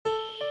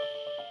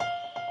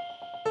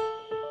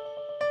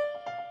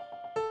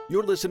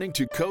You're listening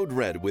to Code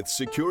Red with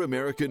Secure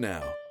America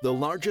Now, the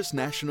largest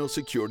national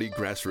security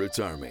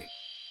grassroots army.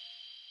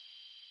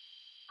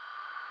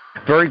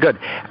 Very good.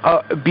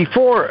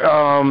 Before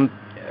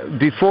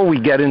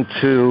we get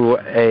into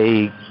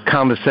a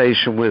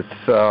conversation with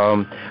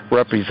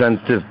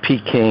Representative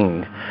Pete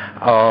King,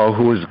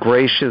 who has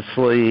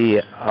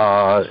graciously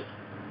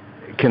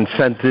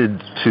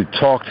consented to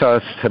talk to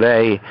us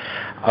today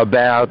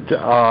about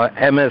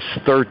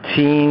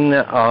MS-13,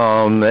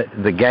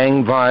 the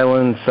gang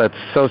violence that's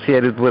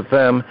associated with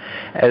them,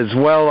 as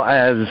well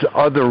as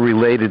other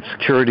related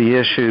security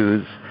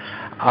issues,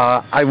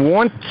 I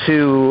want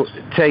to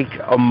take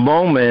a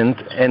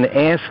moment and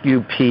ask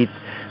you, Pete,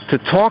 to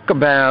talk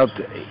about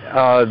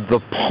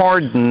the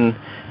pardon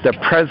that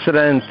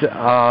President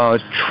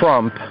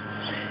Trump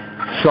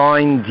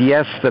signed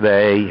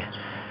yesterday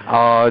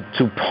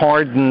to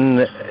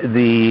pardon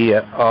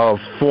the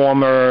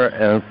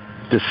former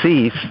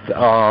deceased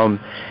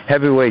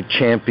heavyweight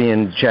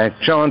champion Jack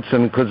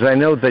Johnson, because I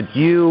know that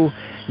you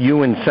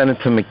and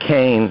Senator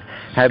McCain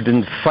have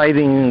been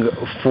fighting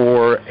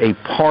for a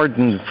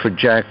pardon for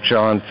Jack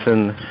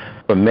Johnson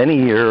for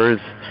many years,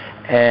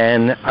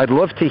 and I'd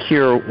love to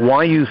hear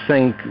why you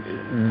think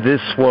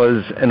this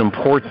was an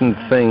important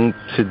thing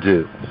to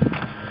do.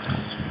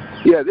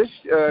 Yeah, this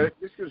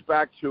goes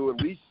back to at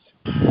least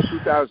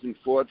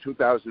 2004,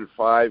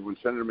 2005, when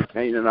Senator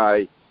McCain and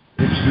I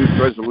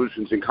introduced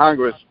resolutions in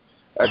Congress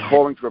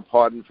calling for a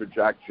pardon for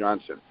Jack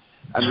Johnson.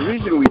 And the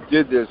reason we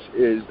did this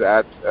is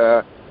that,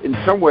 in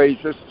some ways,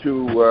 just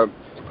to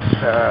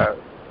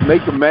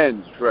make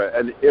amends for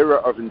an era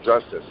of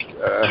injustice.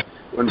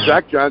 When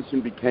Jack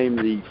Johnson became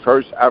the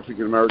first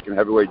African-American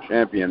heavyweight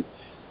champion,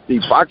 the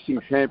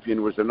boxing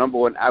champion was the number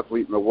one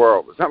athlete in the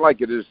world. It's not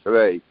like it is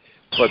today,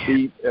 but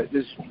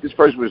this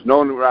person was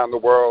known around the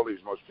world. He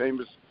was the most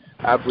famous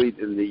athlete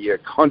in the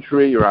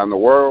country, around the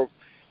world.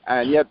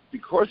 And yet,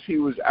 because he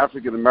was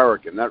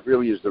African-American, that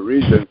really is the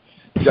reason,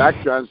 Jack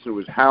Johnson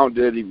was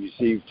hounded. He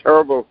received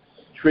terrible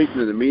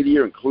treatment in the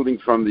media, including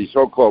from the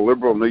so-called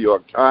liberal New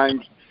York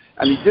Times.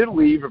 And he did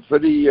lead a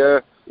pretty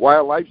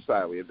wild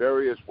lifestyle. He had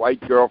various white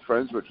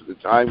girlfriends, which at the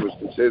time was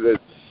considered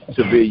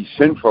to be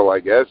sinful, I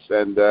guess,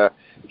 and it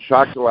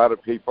shocked a lot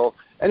of people.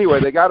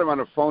 Anyway, they got him on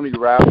a phony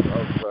route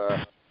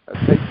of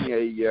taking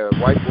a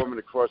white woman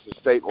across the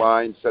state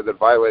line, said that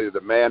violated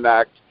the Mann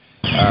Act.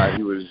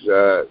 He was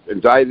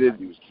indicted,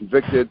 he was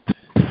convicted,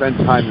 spent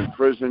time in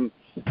prison.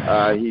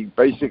 He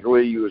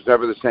was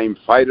never the same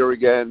fighter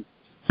again.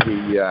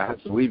 He had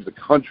to leave the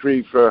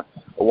country for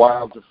a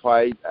while to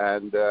fight,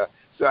 and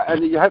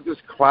he had this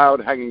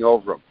cloud hanging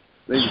over him.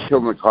 Then he was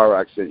killed in a car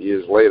accident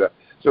years later.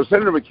 So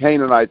Senator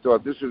McCain and I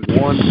thought this was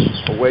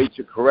a way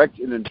to correct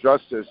an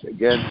injustice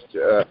against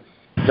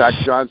Jack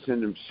Johnson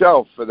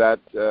himself for that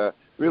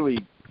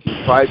really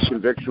contrived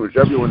conviction, which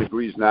everyone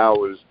agrees now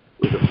was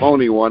a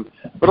phony one,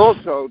 but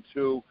also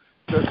to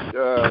just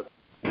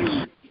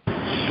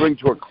bring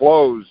to a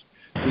close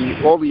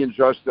all the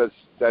injustice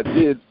that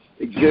did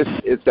exist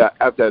at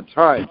that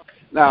time.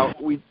 Now,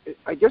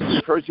 I guess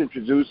we first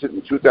introduced it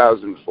in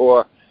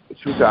 2004 to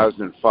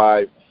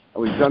 2005,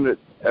 and we've done it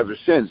ever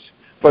since.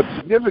 But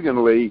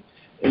significantly,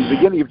 in the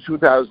beginning of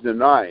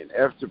 2009,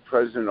 after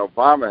President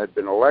Obama had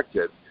been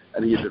elected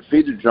and he had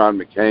defeated John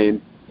McCain,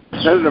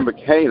 Senator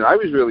McCain, I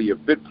was really a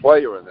bit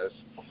player in this,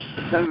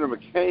 Senator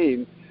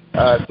McCain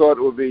thought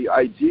it would be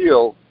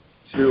ideal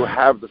to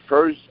have the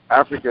first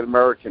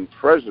African-American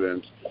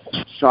president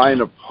sign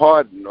a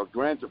pardon or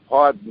grant a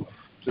pardon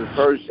to the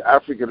first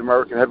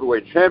African-American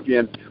heavyweight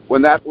champion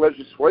when that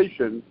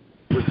legislation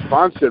was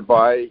sponsored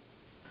by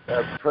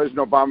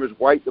President Obama's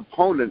white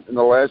opponent in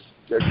the last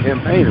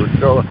campaign. It was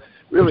so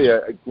really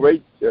a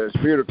great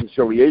spirit of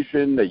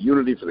conciliation, a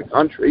unity for the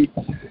country,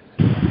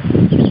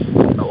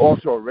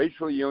 also a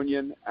racial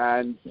union,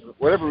 and for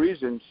whatever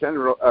reason,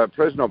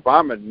 President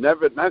Obama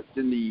not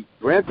didn't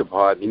grant the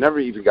pardon. He never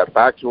even got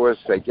back to us.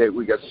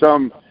 We got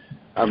some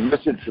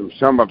message from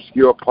some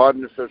obscure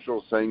pardon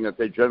officials saying that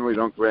they generally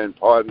don't grant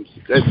pardons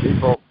to dead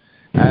people,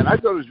 and I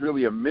thought it was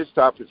really a missed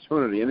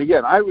opportunity. And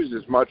again, I was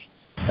as much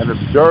an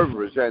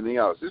observer as anything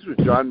else. This was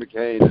John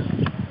McCain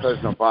and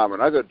President Obama,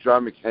 and I thought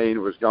John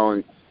McCain was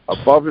going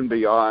above and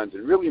beyond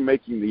and really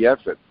making the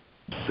effort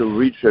to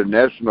reach a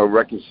national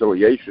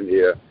reconciliation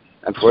here.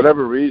 And for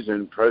whatever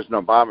reason,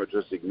 President Obama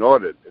just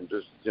ignored it and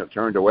just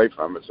turned away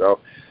from it. So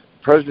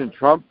President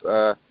Trump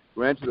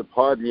granted the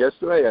pardon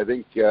yesterday. I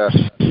think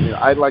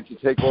I'd like to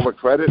take all the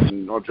credit,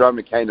 and John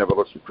McCain never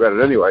looks for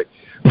credit anyway.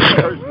 The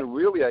person who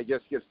really, I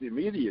guess, gets the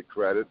immediate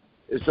credit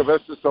is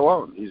Sylvester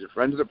Stallone. He's a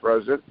friend of the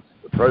president.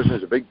 The president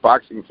is a big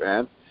boxing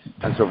fan,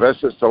 and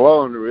Sylvester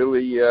Stallone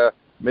really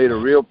made a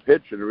real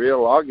pitch and a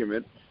real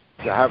argument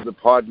to have the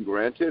pardon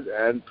granted,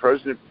 and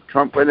President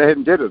Trump went ahead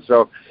and did it.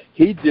 So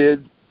he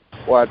did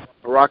what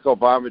Barack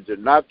Obama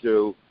did not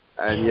do,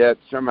 and yet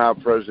somehow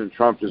President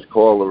Trump is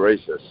called a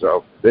racist.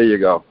 So there you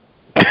go.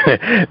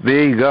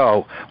 There you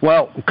go.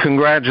 Well,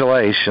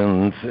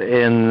 congratulations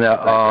in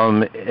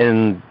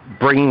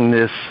bringing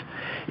this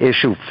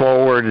issue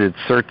forward. It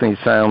certainly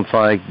sounds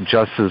like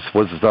justice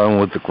was done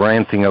with the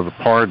granting of the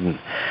pardon.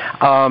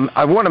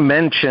 I want to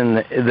mention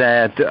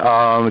that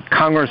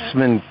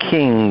Congressman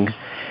King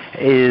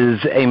is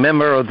a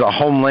member of the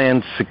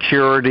Homeland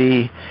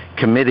Security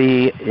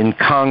Committee in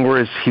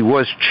Congress. He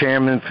was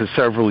chairman for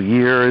several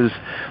years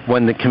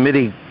when the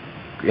committee,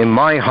 in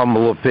my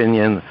humble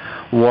opinion,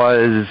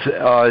 was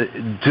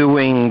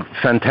doing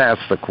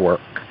fantastic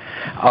work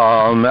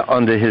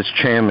under his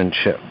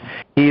chairmanship.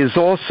 He is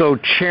also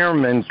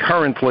chairman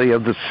currently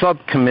of the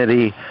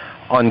subcommittee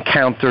on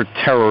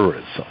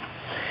counterterrorism.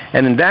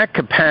 And in that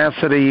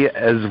capacity,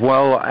 as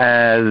well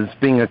as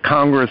being a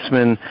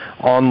congressman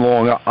on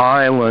Long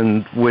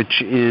Island,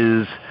 which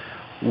is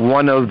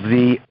one of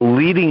the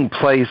leading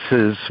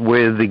places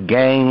where the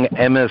gang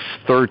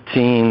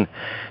MS-13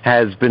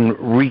 has been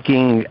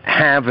wreaking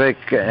havoc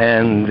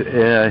and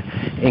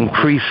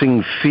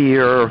increasing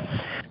fear,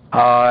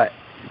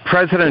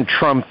 President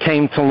Trump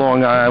came to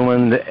Long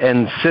Island,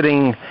 and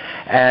sitting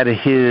at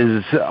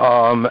his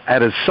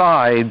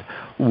side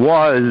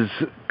was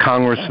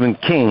Congressman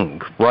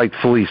King,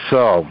 rightfully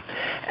so.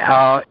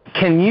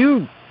 Can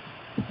you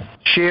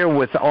share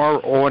with our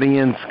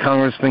audience,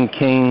 Congressman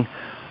King,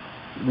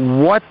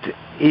 what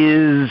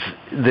is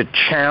the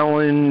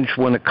challenge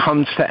when it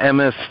comes to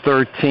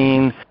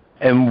MS-13,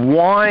 and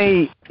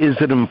why is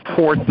it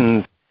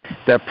important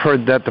that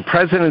the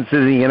President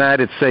of the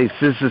United States,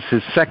 this is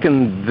his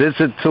second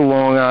visit to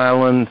Long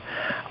Island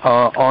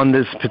on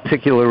this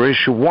particular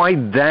issue, why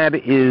that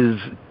is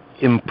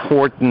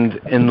important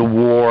in the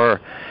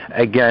war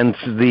against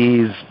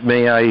these,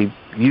 may I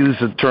use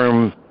the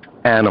term,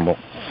 animals?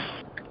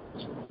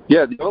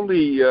 Yeah, the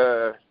only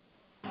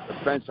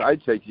offense I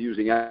take to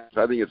using animals,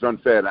 I think it's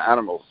unfair to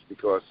animals,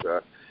 because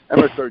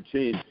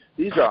MS-13,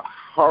 these are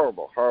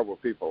horrible, horrible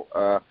people.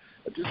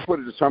 Just to put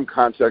it in some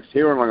context,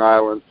 here on Long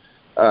Island,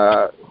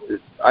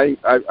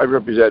 I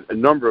represent a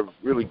number of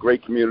really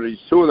great communities.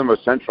 Two of them are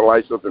Central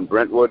Islip and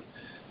Brentwood,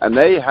 and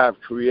they have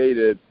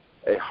created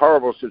a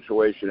horrible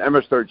situation,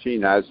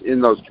 MS-13 has, in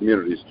those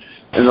communities.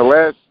 In the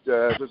last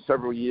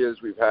several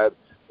years, we've had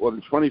more than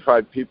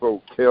 25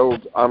 people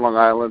killed on Long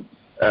Island,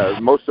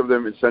 most of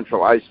them in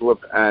Central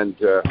Islip and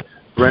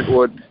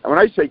Brentwood. And when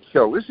I say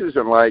kill, this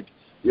isn't like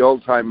the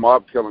old-time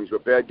mob killings where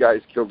bad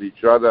guys killed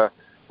each other,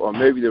 or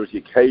maybe there was the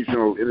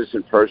occasional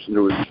innocent person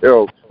who was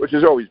killed, which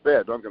is always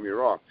bad, don't get me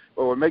wrong.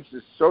 But what makes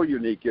this so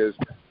unique is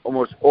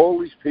almost all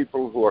these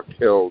people who are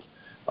killed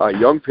are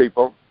young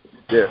people.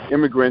 They're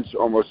immigrants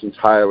almost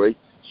entirely.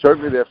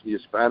 Certainly they're from the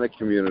Hispanic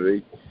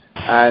community.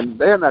 And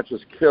they are not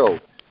just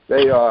killed.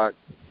 They are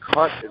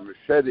cut and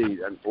macheted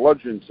and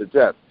bludgeoned to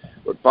death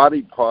with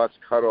body parts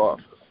cut off.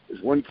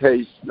 There's one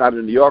case, not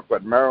in New York,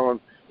 but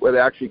Maryland, where they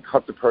actually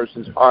cut the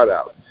person's heart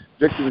out.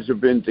 Victims have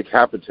been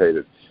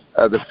decapitated.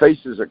 The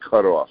faces are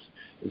cut off.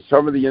 In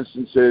some of the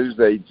instances,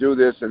 they do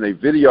this and they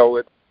video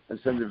it and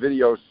send the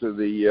videos to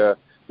the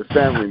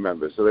family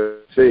members so they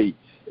see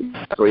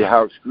exactly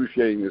how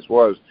excruciating this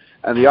was.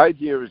 And the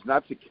idea is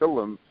not to kill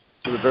them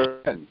to the very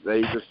end.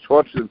 They just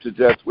torture them to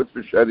death with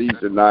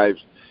machetes and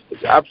knives.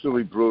 It's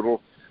absolutely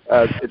brutal.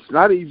 It's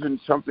not even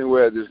something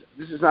where this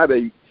is not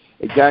a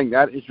gang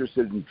that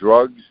interested in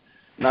drugs,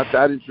 not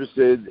that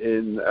interested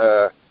in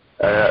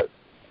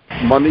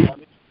money,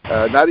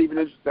 not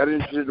even that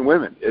interested in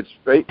women. It's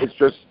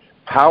just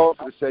power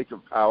for the sake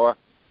of power,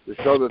 to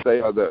show that they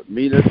are the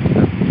meanest.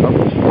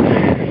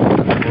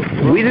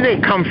 Where do they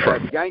come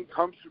from? The gang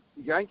comes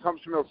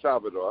from El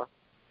Salvador.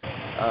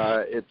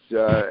 It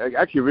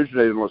actually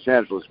originated in Los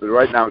Angeles, but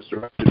right now it's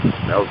directed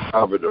in El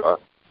Salvador.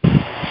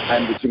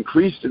 And it's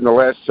increased in the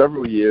last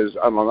several years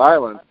on Long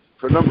Island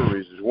for a number of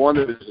reasons. One,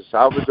 there's a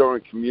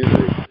Salvadoran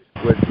community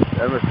which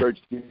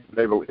MS-13 has been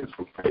able to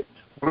infiltrate.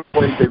 One of the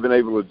ways they've been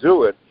able to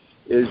do it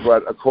is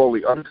what are called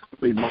the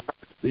unaccompanied minors.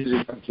 These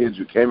are young kids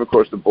who came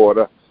across the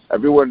border.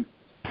 Everyone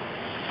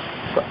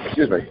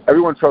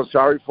felt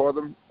sorry for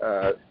them.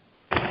 The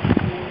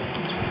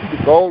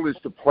goal is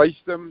to place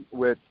them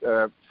with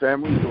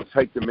families who will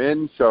take them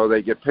in, so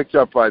they get picked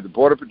up by the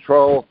Border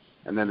Patrol,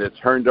 and then they're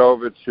turned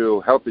over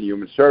to Health and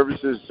Human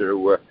Services,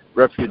 to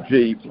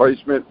refugee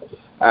placement,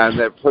 and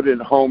they're put in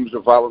homes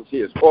of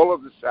volunteers. All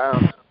of this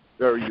sounds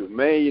very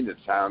humane. It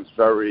sounds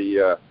very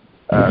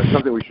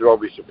something we should all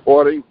be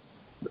supporting.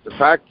 But the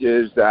fact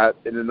is that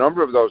in a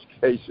number of those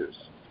cases,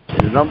 we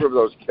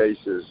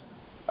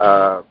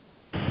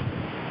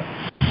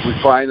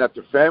find that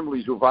the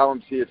families who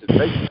volunteer to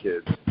take the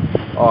kids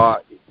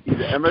are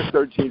either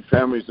MS-13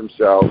 families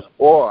themselves,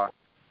 or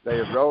they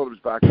have relatives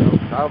back in El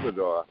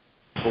Salvador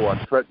who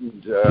are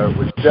threatened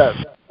with death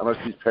unless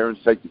these parents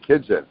take the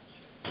kids in.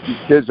 These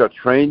kids are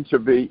trained to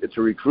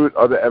recruit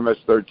other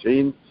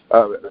MS-13,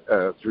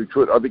 to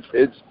recruit other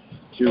kids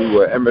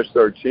to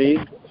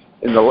MS-13.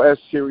 In the last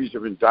series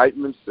of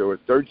indictments, there were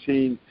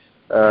 13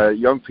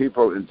 young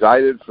people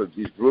indicted for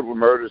these brutal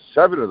murders.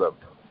 7 of them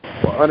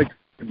were unaccompanied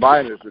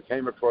minors who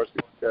came across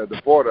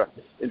the border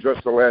in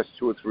just the last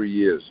 2 or 3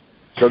 years.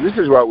 So this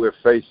is what we're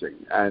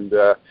facing. And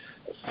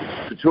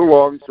for too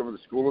long, some of the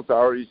school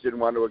authorities didn't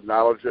want to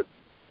acknowledge it.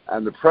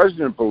 And the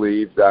president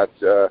believed that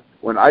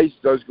when ICE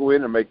does go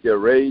in and make their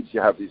raids,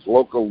 you have these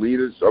local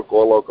leaders,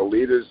 so-called local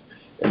leaders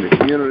in the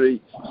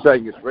community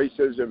saying it's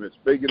racism, it's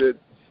bigoted.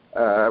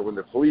 When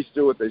the police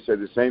do it, they say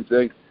the same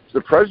thing. So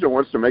the president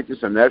wants to make this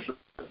a national.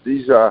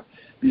 These are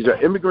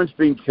immigrants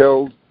being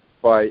killed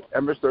by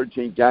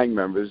MS-13 gang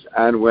members,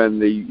 and when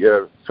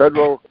the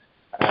federal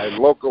and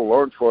local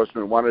law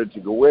enforcement wanted to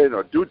go in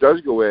or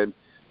does go in,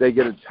 they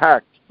get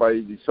attacked by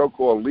the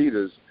so-called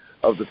leaders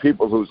of the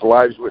people whose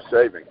lives we're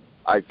saving.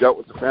 I've dealt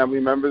with the family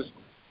members,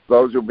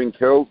 those who've been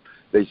killed.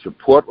 They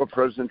support what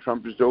President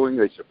Trump is doing.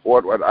 They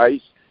support what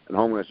ICE and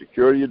Homeland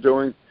Security are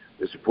doing.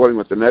 They're supporting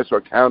what the Nassau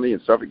County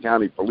and Suffolk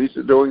County police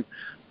are doing.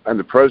 And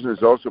the president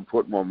has also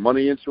put more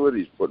money into it.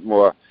 He's put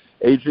more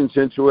agents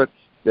into it.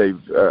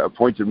 They've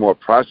appointed more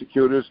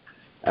prosecutors.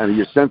 And he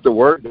has sent the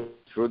word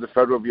through the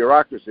federal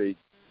bureaucracy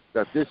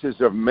that this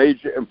is of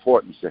major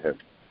importance to him.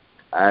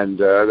 And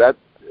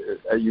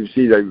you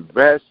see a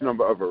vast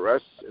number of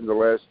arrests in the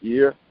last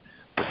year.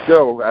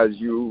 Still, as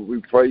you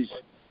replace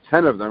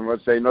 10 of them,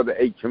 let's say another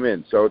 8 come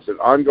in. So it's an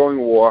ongoing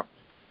war.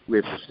 We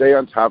have to stay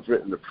on top of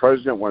it, and the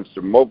president wants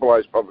to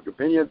mobilize public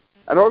opinion.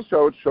 And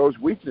also it shows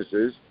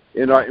weaknesses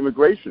in our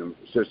immigration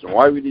system,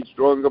 why we need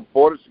stronger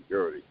border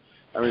security.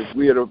 I mean, if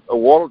we had a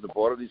wall at the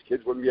border, these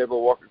kids wouldn't be able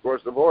to walk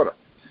across the border.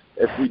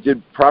 If we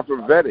did proper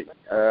vetting,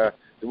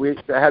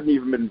 they hadn't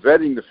even been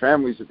vetting the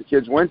families that the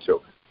kids went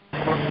to.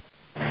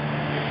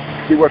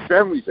 See what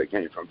families they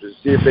came from, to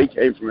see if they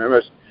came from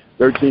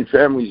MS-13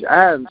 families,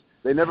 and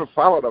they never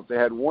followed up. They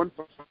had 1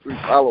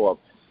 follow-up.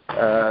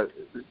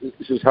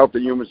 This is Health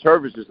and Human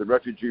Services, the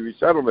refugee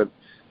resettlement.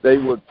 They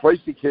would place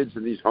the kids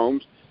in these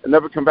homes and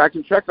never come back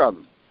and check on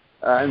them.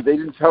 And they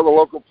didn't tell the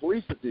local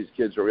police that these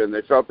kids are in.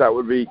 They felt that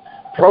would be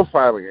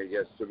profiling, I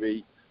guess, to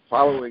be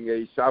following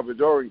a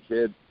Salvadoran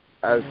kid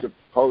as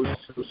opposed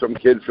to some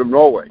kid from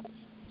Norway.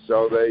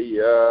 So they,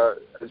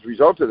 as a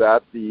result of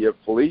that, the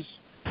police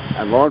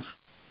and law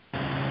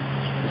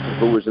enforcement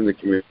who was in the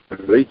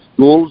community,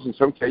 schools in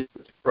some cases,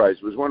 there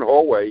was one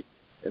hallway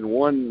in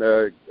one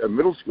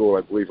middle school,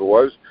 I believe it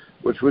was,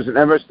 which was an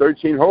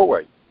MS-13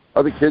 hallway.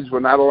 Other kids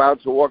were not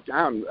allowed to walk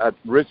down at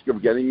risk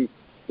of getting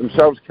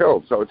themselves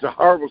killed. So it's a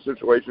horrible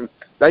situation.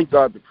 Thank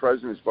God the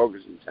president is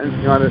focused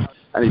intensely on it,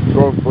 and he's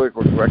throwing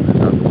political correctness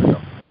out the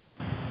window.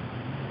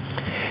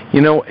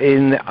 You know,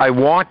 I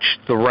watched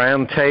the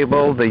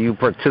roundtable that you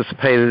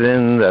participated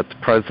in, that the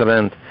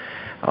president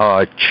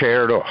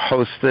chaired or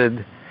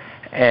hosted,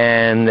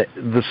 and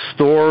the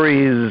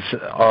stories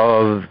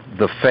of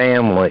the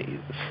families,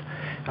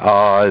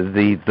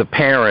 the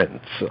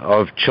parents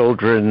of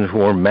children who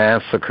were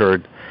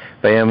massacred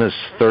by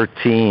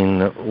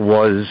MS-13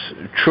 was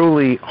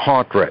truly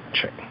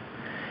heart-wrenching.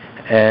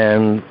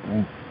 And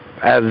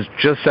as a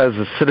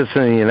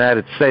citizen of the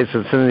United States,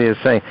 as Cynthia is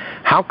saying,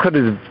 how could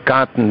it have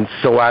gotten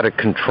so out of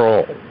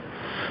control?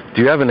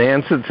 Do you have an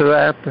answer to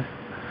that?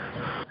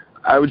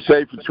 I would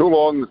say for too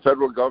long the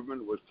federal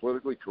government was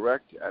politically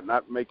correct and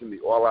not making the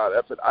all-out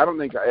effort. I don't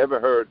think I ever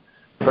heard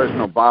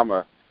President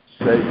Obama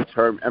say the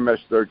term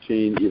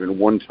MS-13 even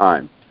one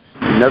time.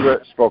 He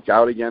never spoke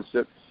out against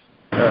it.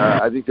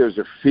 I think there's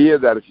a fear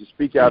that if you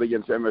speak out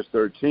against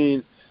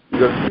MS-13, you're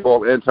going to be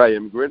called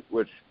anti-immigrant,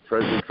 which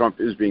President Trump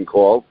is being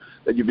called,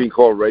 that you're being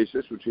called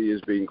racist, which he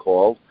is being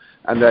called,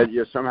 and that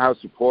you're somehow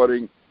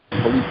supporting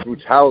police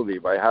brutality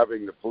by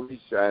having the police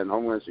and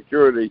Homeland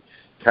Security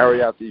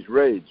carry out these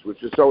raids,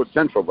 which is so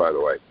essential, by the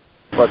way.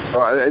 But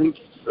I think,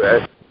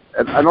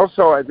 and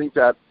also I think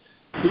that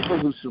people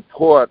who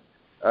support,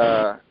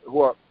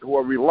 who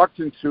are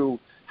reluctant to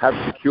have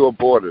secure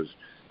borders,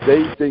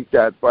 they think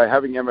that by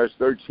having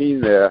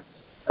MS-13 there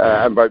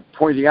and by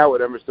pointing out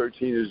what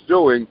MS-13 is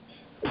doing,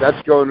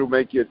 that's going to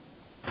make it,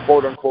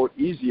 quote-unquote,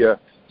 easier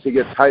to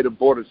get tighter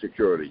border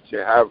security,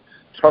 to have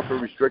tougher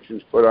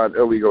restrictions put on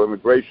illegal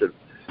immigration.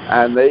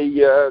 And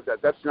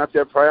that's not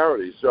their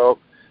priority. So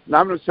now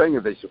I'm not saying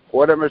that they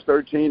support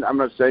MS-13. I'm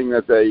not saying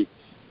that they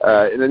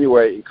in any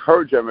way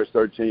encourage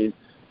MS-13,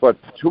 but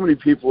too many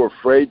people are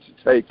afraid to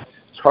take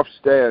tough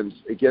stands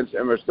against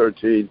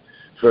MS-13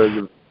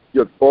 for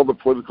all the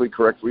politically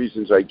correct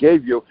reasons I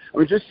gave you. I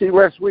mean, just see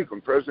last week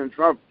when President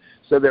Trump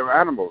said they were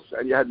animals,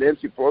 and you had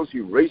Nancy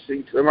Pelosi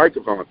racing to the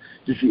microphone.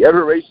 Did she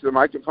ever race to the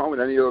microphone when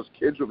any of those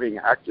kids were being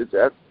hacked to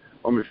death?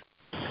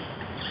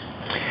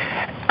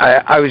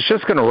 I was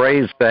just going to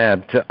raise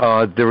that.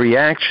 The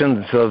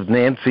reactions of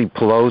Nancy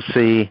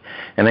Pelosi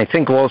and I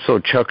think also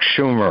Chuck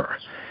Schumer,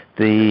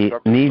 the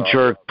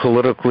knee-jerk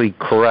politically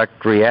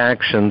correct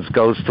reactions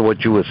goes to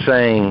what you were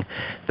saying,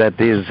 that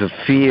there's a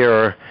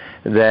fear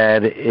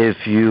that if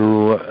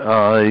you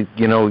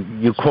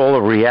call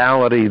a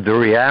reality the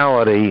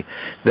reality,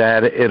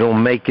 that it'll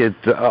make it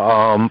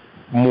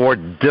more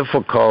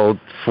difficult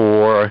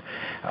for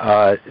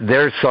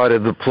their side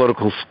of the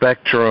political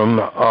spectrum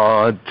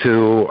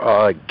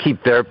to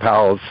keep their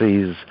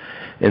policies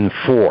in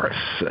force.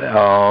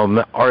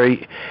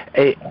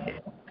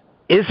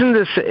 Isn't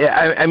this?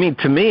 I mean,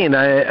 to me, and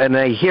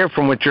I hear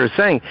from what you're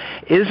saying,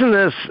 isn't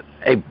this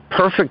a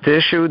perfect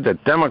issue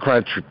that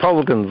Democrats,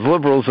 Republicans,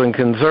 liberals, and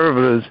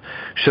conservatives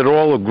should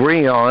all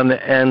agree on,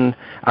 and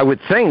I would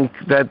think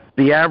that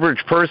the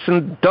average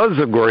person does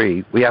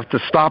agree. We have to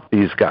stop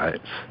these guys.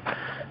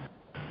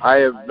 I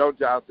have no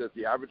doubt that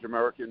the average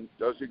American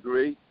does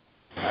agree,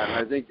 and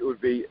I think it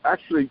would be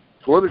actually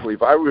politically,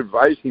 if I were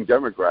advising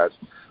Democrats,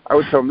 I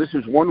would tell them this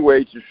is one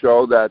way to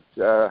show that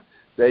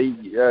they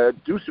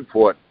do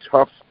support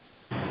tough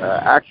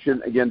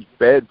action against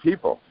bad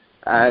people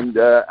and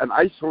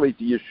isolate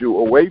the issue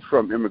away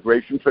from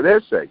immigration for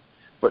their sake.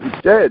 But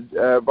instead,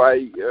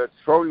 by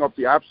throwing up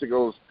the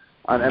obstacles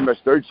on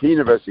MS-13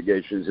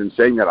 investigations and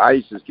saying that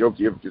ICE is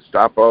guilty of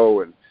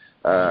Gestapo and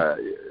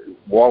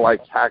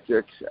warlike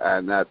tactics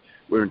and that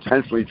we're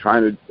intentionally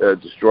trying to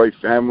destroy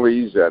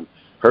families and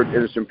hurt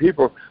innocent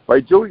people, by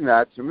doing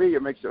that, to me,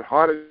 it makes it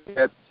harder to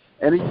get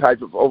any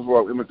type of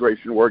overall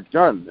immigration work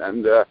done.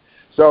 And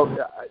so,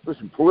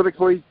 listen,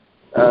 politically,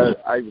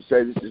 I would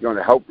say this is going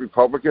to help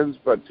Republicans,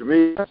 but to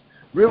me, it's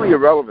really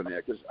irrelevant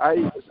here because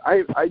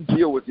I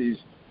deal with these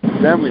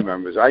family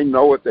members. I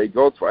know what they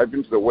go through. I've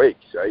been to the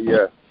wakes.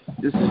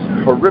 This is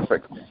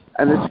horrific.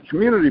 And it's a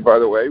community, by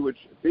the way, which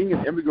being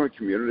an immigrant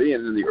community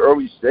and in the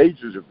early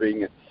stages of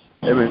being an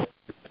immigrant,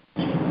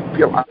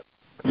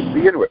 to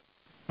begin with,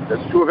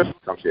 that's true of it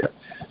comes here.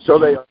 So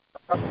they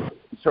are,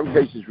 in some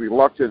cases,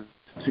 reluctant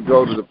to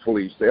go to the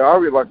police. They are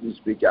reluctant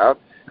to speak out.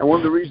 And one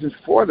of the reasons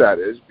for that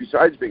is,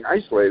 besides being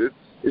isolated,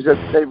 is that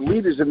they have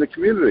leaders in the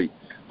community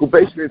who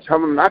basically tell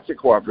them not to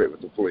cooperate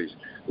with the police.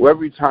 Who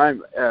every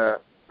time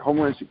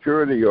Homeland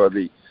Security or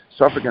the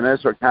Suffolk and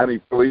Nassau County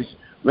Police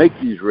make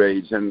these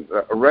raids and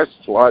arrest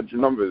large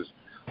numbers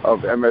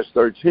of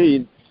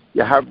MS-13,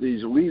 you have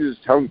these leaders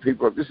telling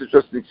people that this is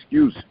just an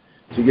excuse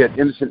to get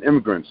innocent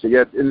immigrants, to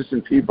get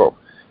innocent people,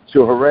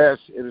 to harass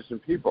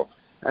innocent people.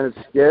 And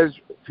it scares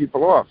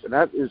people off. And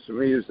that is, to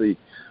me, is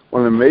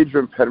one of the major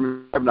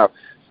impediments. Now,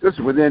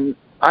 listen,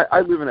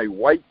 I live in a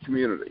white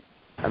community,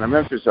 and I'm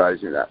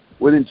emphasizing that.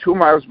 Within 2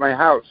 miles of my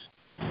house,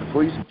 the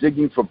police are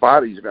digging for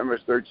bodies of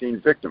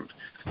MS-13 victims.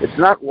 It's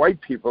not white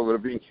people that are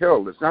being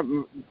killed. It's not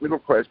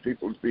middle-class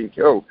people that's being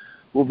killed.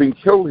 Who are being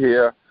killed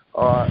here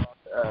are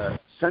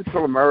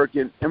Central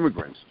American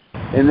immigrants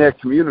in their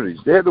communities.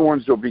 They're the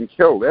ones who are being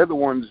killed. They're the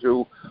ones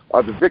who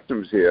are the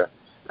victims here.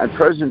 And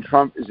President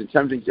Trump is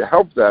attempting to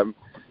help them,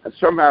 and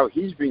somehow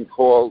he's being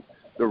called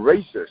the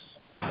racist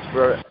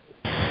for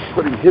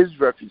putting his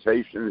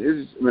reputation,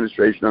 his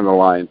administration on the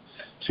line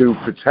to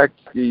protect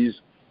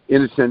these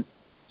innocent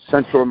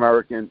Central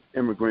American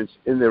immigrants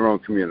in their own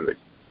community.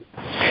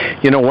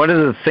 You know, one of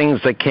the things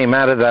that came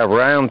out of that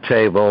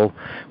roundtable,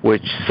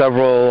 which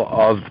several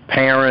of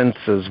parents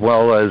as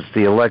well as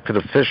the elected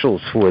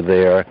officials who were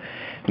there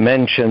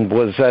mentioned,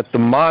 was that the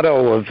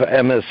motto of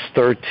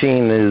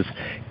MS-13 is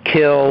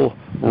kill,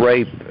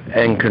 rape,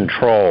 and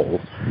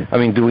control. I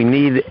mean, do we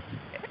need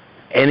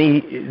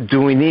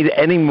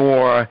any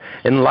more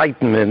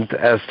enlightenment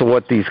as to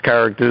what these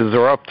characters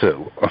are up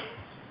to?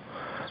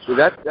 So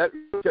that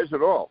says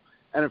it all.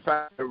 And in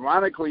fact,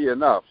 ironically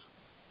enough,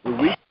 the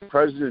week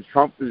President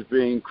Trump was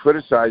being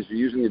criticized for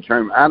using the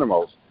term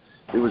animals,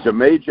 there was a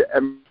major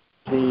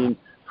MS-13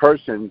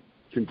 person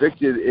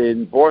convicted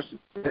in Boston,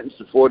 sentenced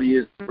to 40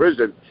 years in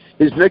prison.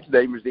 His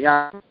nickname was the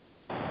Animal.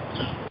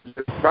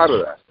 I'm proud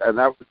of that, and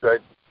that was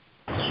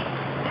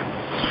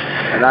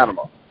an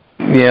animal.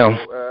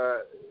 Yeah. So,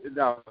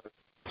 no,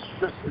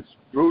 it's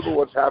brutal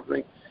what's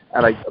happening,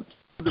 and I applaud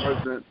the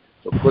president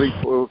for putting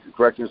political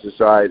correctness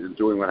aside and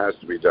doing what has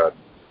to be done.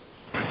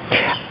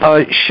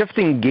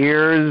 Shifting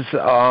gears,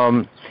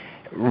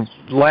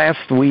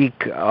 last week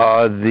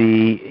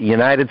the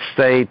United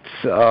States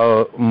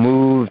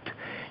moved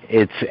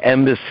its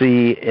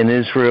embassy in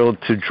Israel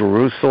to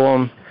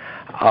Jerusalem.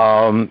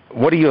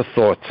 What are your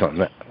thoughts on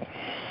that?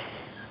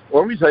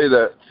 Well, let me tell you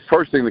the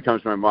first thing that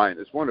comes to my mind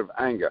is one of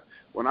anger.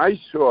 When I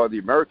saw the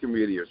American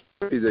media,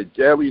 especially the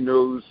Daily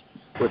News,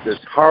 with this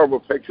horrible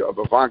picture of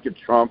Ivanka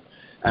Trump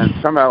and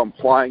somehow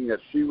implying that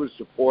she was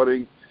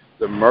supporting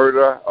the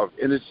murder of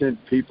innocent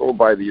people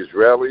by the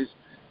Israelis,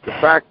 the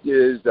fact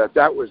is that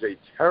that was a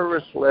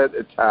terrorist-led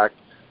attack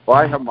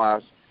by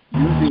Hamas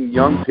using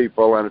young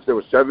people, and if there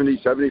were 70,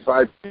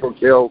 75 people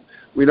killed,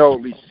 we know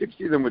at least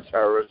 60 of them were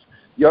terrorists.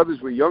 The others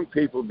were young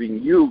people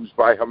being used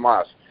by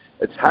Hamas,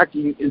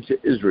 attacking into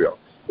Israel.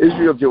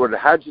 Israel did what it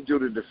had to do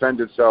to defend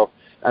itself,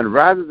 and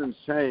rather than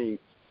saying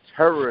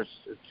terrorists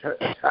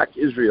attack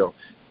Israel,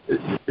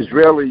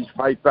 Israelis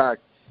fight back,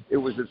 it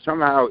was that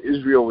somehow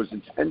Israel was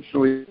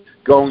intentionally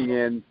going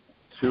in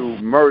to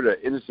murder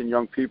innocent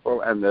young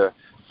people, and the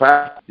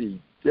fact the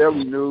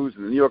Daily News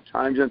and the New York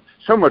Times and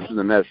so much of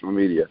the national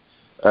media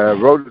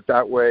wrote it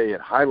that way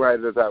and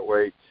highlighted it that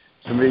way,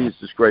 to me it's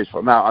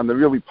disgraceful. Now, on the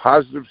really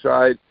positive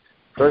side,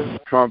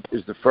 President Trump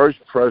is the first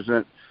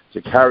president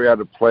to carry out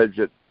a pledge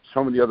that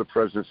so many other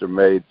presidents have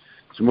made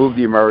to move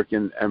the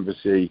American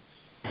embassy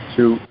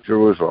to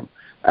Jerusalem.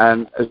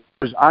 And as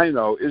far as I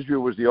know,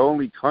 Israel was the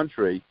only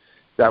country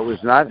that was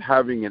not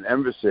having an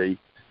embassy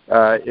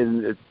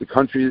in the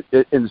country,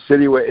 in the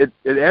city where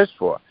it asked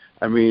for.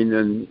 I mean,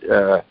 in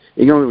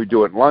England we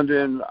do it in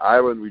London,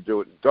 Ireland we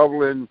do it in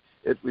Dublin,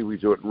 Italy we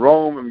do it in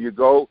Rome. I mean, you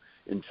go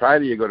in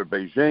China, you go to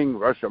Beijing,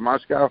 Russia,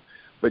 Moscow,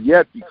 but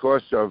yet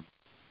because of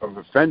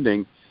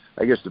offending,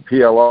 I guess, the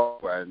PLO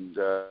and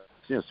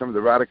some of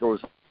the radicals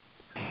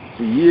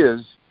for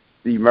years,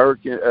 the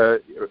American,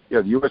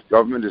 the U.S.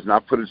 government has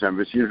not put its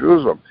embassy in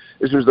Jerusalem.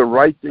 This was the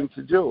right thing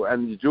to do,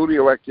 and the duly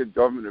elected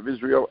government of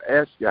Israel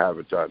asked to have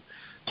it done.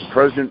 The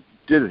president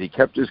did it. He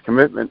kept his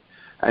commitment,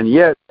 and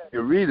yet, if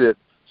you read it,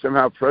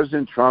 somehow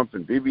President Trump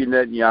and Bibi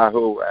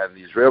Netanyahu and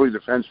the Israeli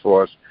Defense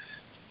Force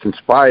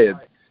conspired.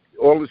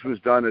 All this was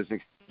done as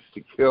an excuse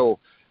to kill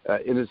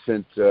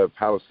innocent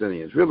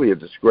Palestinians. Really a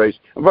disgrace.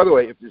 And by the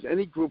way, if there's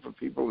any group of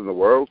people in the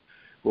world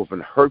who have been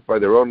hurt by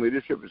their own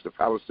leadership, it's the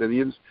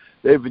Palestinians.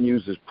 They've been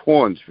used as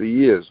pawns for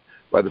years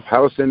by the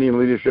Palestinian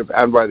leadership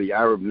and by the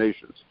Arab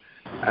nations.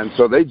 And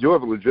so they do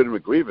have a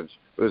legitimate grievance,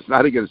 but it's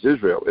not against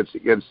Israel. It's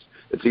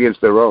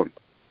against their own.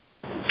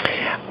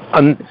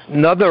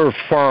 Another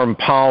foreign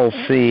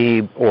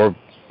policy or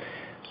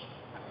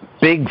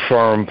big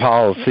foreign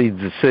policy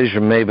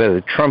decision made by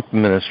the Trump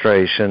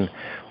administration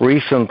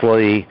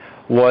recently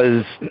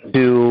was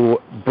to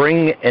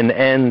bring an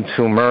end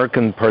to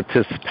American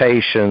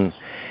participation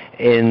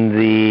in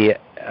the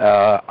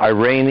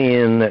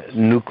Iranian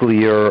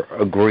nuclear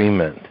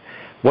agreement.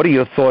 What are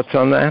your thoughts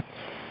on that?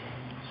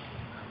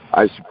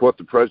 I support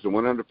the president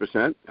 100%,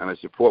 and I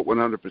support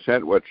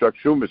 100% what Chuck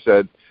Schumer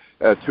said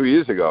 2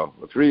 years ago,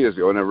 or 3 years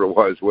ago, whenever it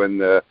was, when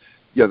that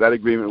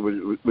agreement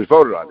was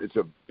voted on. It's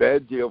a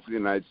bad deal for the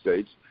United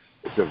States.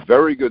 It's a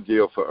very good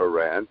deal for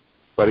Iran.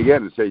 But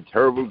again, it's a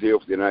terrible deal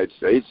for the United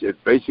States.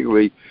 It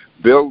basically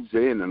builds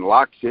in and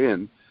locks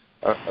in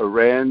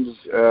Iran's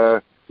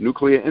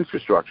nuclear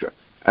infrastructure.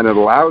 And it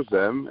allows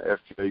them,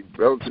 after a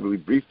relatively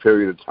brief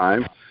period of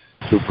time,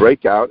 to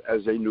break out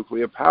as a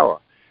nuclear power.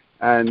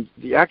 And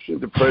the action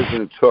the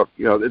president took,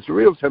 it's a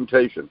real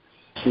temptation.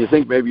 You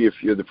think maybe if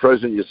you're the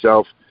president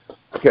yourself,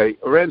 okay,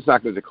 Iran's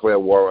not going to declare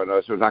war on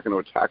us. It's not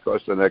going to attack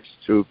us the next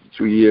 2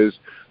 years,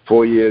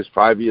 4 years,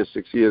 5 years,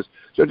 6 years.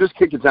 So just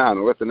kick it down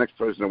and let the next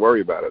president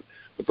worry about it.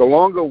 But the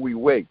longer we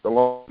wait, the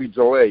longer we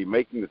delay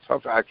making the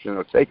tough action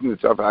or taking the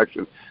tough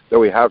action that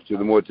we have to,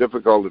 the more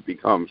difficult it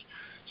becomes.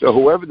 So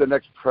whoever the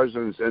next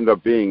presidents end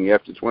up being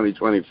after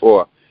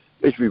 2024,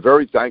 they should be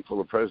very thankful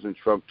that President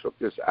Trump took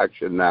this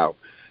action now.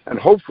 And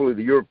hopefully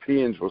the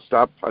Europeans will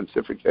stop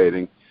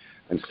pontificating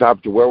and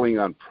stop dwelling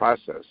on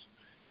process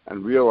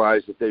and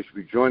realize that they should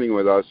be joining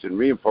with us in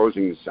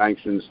reimposing the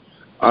sanctions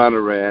on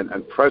Iran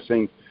and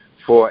pressing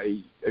for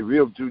a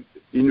real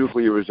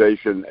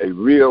denuclearization, a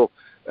real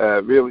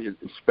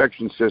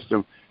inspection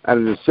system,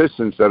 and an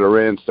insistence that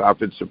Iran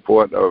stop its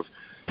support of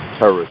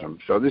terrorism.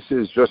 So this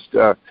is just,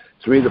 to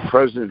me, the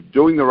president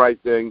doing the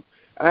right thing.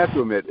 I have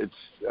to admit,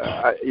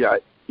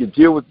 you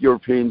deal with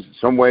Europeans. In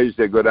some ways,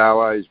 they're good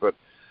allies, but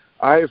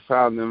I have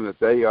found them that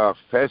they are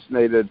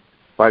fascinated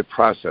by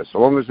process. So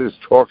long as there's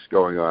talks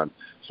going on,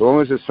 so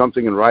long as there's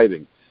something in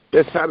writing,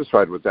 they're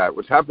satisfied with that.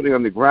 What's happening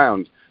on the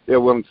ground,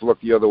 they're willing to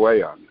look the other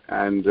way on.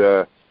 And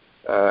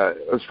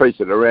let's face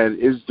it, Iran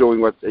is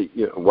doing what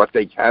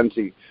they can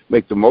to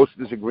make the most of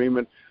this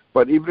agreement.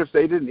 But even if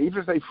they didn't, even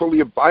if they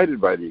fully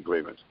abided by the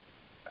agreement,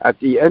 at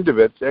the end of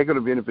it, they're going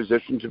to be in a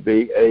position to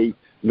be a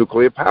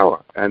nuclear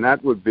power, and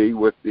that would be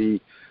with the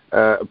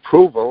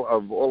approval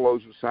of all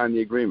those who signed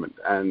the agreement.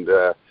 And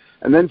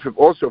then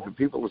also for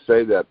people to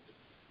say that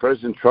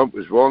President Trump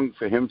was wrong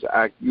for him to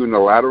act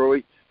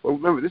unilaterally. Well,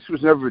 remember, this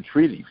was never a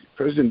treaty.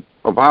 President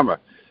Obama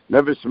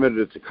never submitted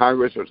it to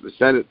Congress or to the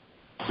Senate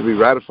to be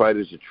ratified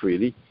as a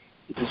treaty.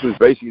 This was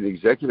basically an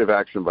executive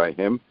action by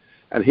him,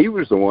 and he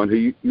was the one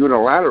who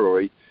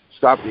unilaterally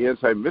stopped the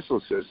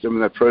anti-missile system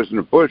that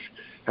President Bush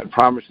had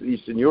promised the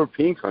Eastern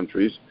European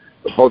countries,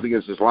 both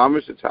against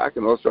Islamist attack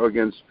and also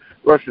against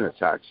Russian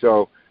attack.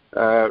 So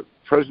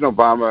President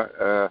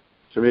Obama,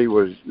 to me,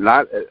 was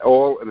not at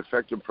all an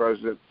effective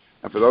president.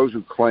 And for those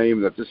who claim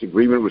that this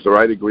agreement was the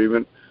right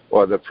agreement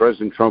or that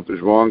President Trump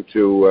is wrong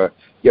to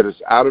get us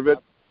out of it,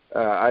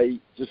 I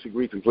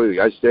disagree completely.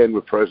 I stand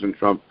with President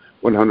Trump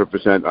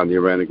 100% on the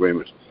Iran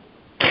agreement.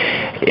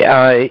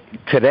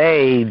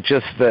 Today,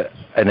 just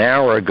an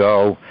hour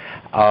ago,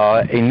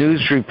 a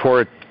news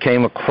report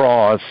came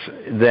across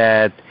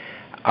that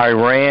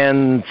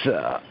Iran's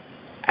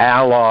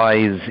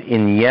allies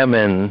in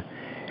Yemen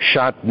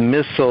shot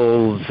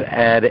missiles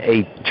at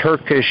a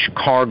Turkish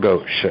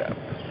cargo ship.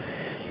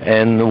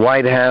 And the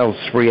White House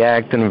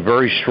reacted in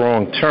very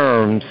strong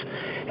terms.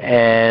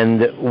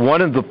 And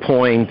one of the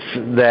points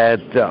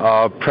that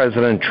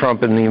President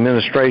Trump and the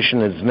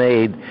administration has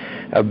made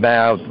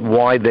about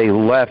why they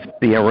left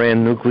the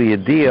Iran nuclear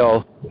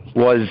deal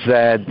was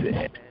that,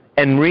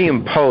 and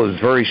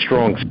reimposed very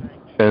strong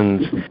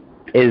sanctions,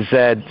 is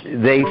that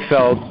they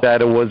felt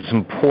that it was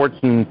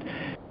important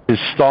to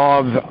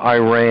starve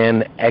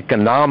Iran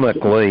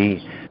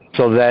economically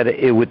so that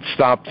it would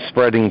stop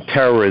spreading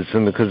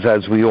terrorism, because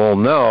as we all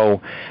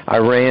know,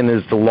 Iran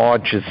is the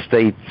largest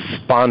state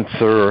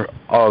sponsor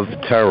of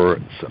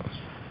terrorism.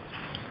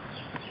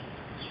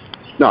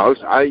 No,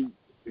 I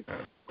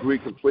agree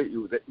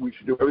completely that we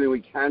should do everything we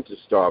can to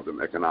starve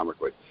them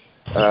economically.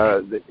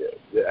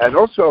 And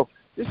also,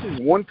 this is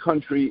one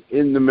country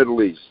in the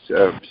Middle East,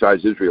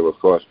 besides Israel, of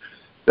course,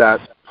 that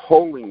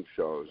polling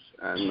shows,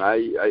 and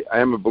I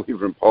am a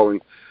believer in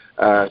polling,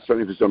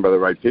 certainly if it's done by the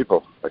right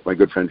people, like my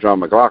good friend John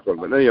McLaughlin.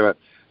 But in any event,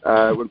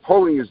 when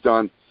polling is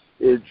done,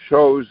 it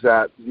shows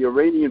that the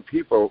Iranian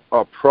people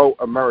are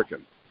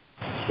pro-American.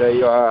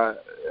 They are,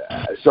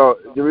 so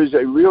there is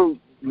a real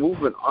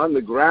movement on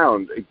the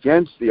ground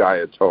against the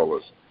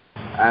Ayatollahs.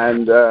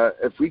 And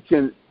if we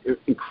can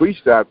increase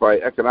that by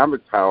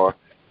economic power,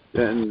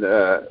 then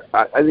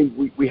I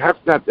think we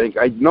have to not think.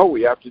 I know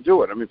we have to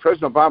do it. I mean,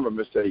 President Obama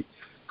missed a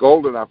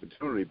golden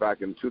opportunity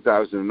back in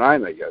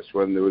 2009, I guess,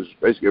 when there was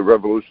basically a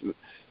revolution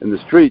in the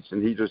streets,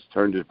 and he just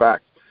turned his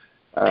back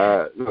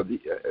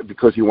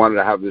because he wanted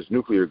to have this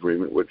nuclear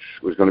agreement, which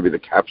was going to be the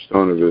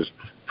capstone of his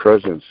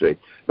presidency.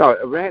 No,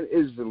 Iran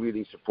is the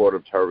leading supporter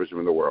of terrorism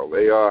in the world.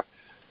 They are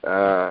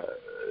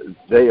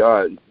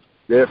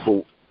there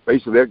for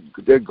basically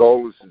their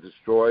goal is to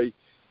destroy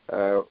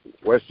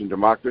Western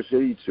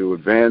democracy, to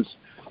advance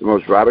the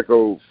most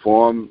radical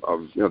form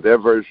of their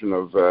version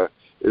of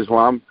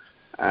Islam,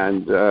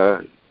 and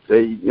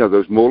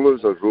those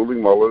mullahs, those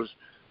ruling mullahs,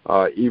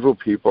 are evil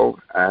people.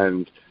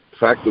 And the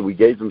fact that we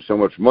gave them so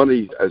much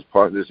money as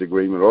part of this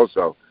agreement,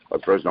 also,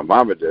 what President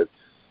Obama did,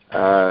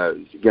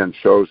 again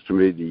shows to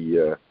me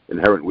the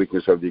inherent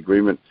weakness of the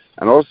agreement,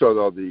 and also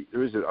though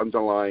there is an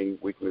underlying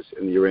weakness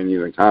in the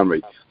Iranian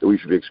economy that we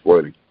should be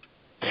exploiting.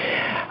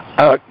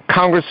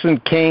 Congressman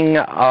King,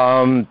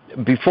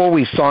 before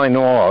we sign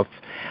off,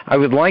 I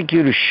would like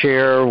you to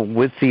share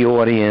with the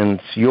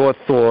audience your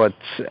thoughts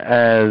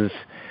as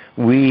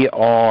we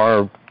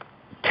are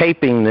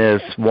taping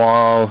this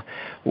while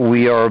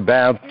we are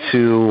about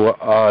to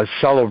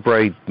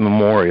celebrate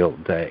Memorial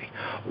Day.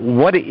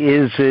 What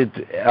is it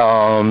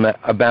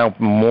about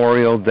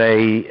Memorial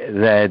Day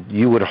that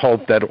you would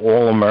hope that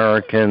all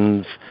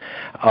Americans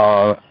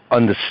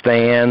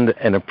understand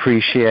and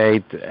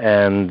appreciate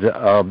and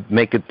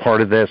make it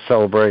part of their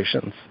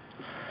celebrations?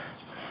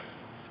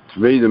 To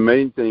me, the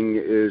main thing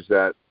is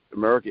that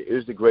America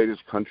is the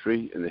greatest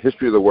country in the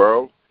history of the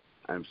world.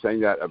 I'm saying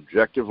that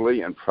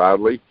objectively and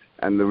proudly.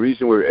 And the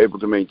reason we're able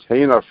to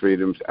maintain our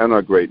freedoms and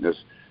our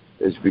greatness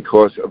is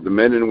because of the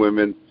men and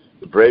women,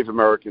 the brave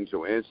Americans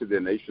who answered their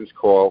nation's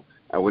call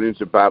and went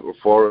into battle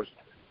for us,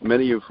 too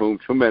many of whom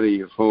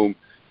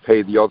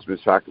paid the ultimate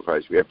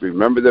sacrifice. We have to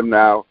remember them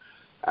now.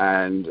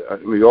 And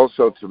we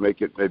also, to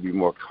make it maybe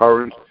more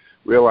current,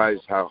 realize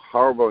how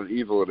horrible and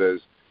evil it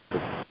is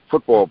for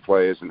football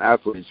players and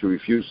athletes who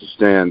refuse to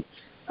stand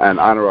and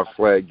honor our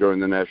flag during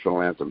the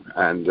national anthem.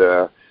 And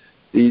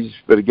these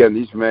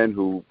men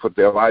who put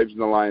their lives on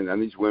the line,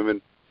 and these women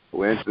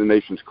who answered the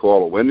nation's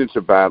call, went into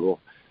battle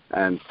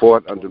and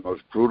fought under the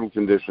most brutal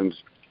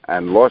conditions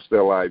and lost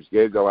their lives,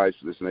 gave their lives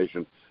to this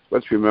nation.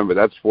 Let's remember,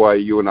 that's why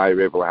you and I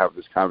are able to have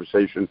this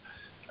conversation.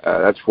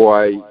 That's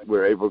why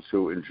we're able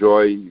to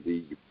enjoy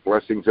the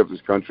blessings of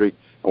this country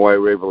and why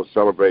we're able to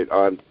celebrate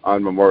on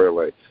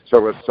Memorial Day. So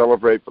let's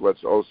celebrate, but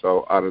let's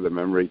also honor the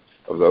memory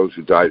of those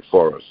who died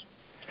for us.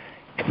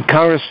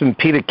 Congressman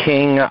Peter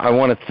King, I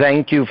want to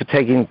thank you for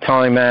taking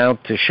time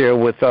out to share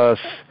with us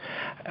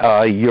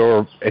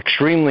your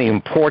extremely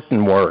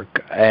important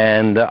work,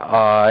 and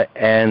I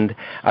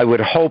would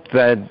hope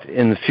that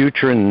in the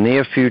future, in the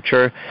near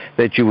future,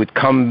 that you would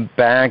come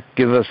back,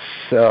 give us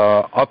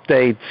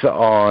updates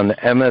on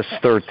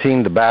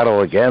MS-13, the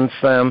battle against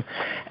them,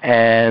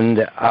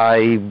 and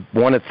I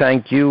want to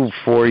thank you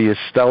for your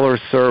stellar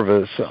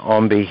service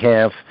on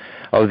behalf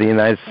of the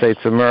United States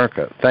of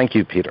America. Thank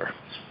you, Peter.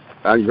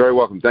 You're very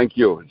welcome. Thank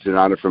you. It's an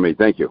honor for me.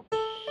 Thank you.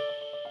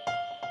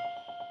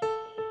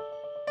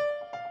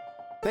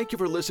 Thank you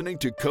for listening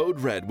to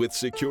Code Red with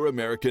Secure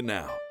America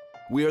Now.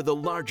 We are the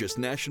largest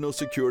national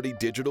security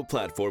digital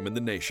platform in the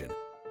nation,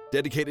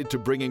 dedicated to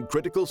bringing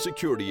critical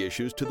security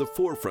issues to the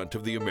forefront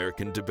of the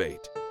American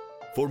debate.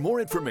 For more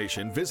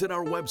information, visit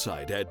our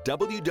website at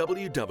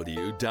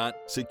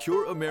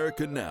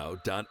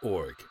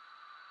www.secureamericanow.org.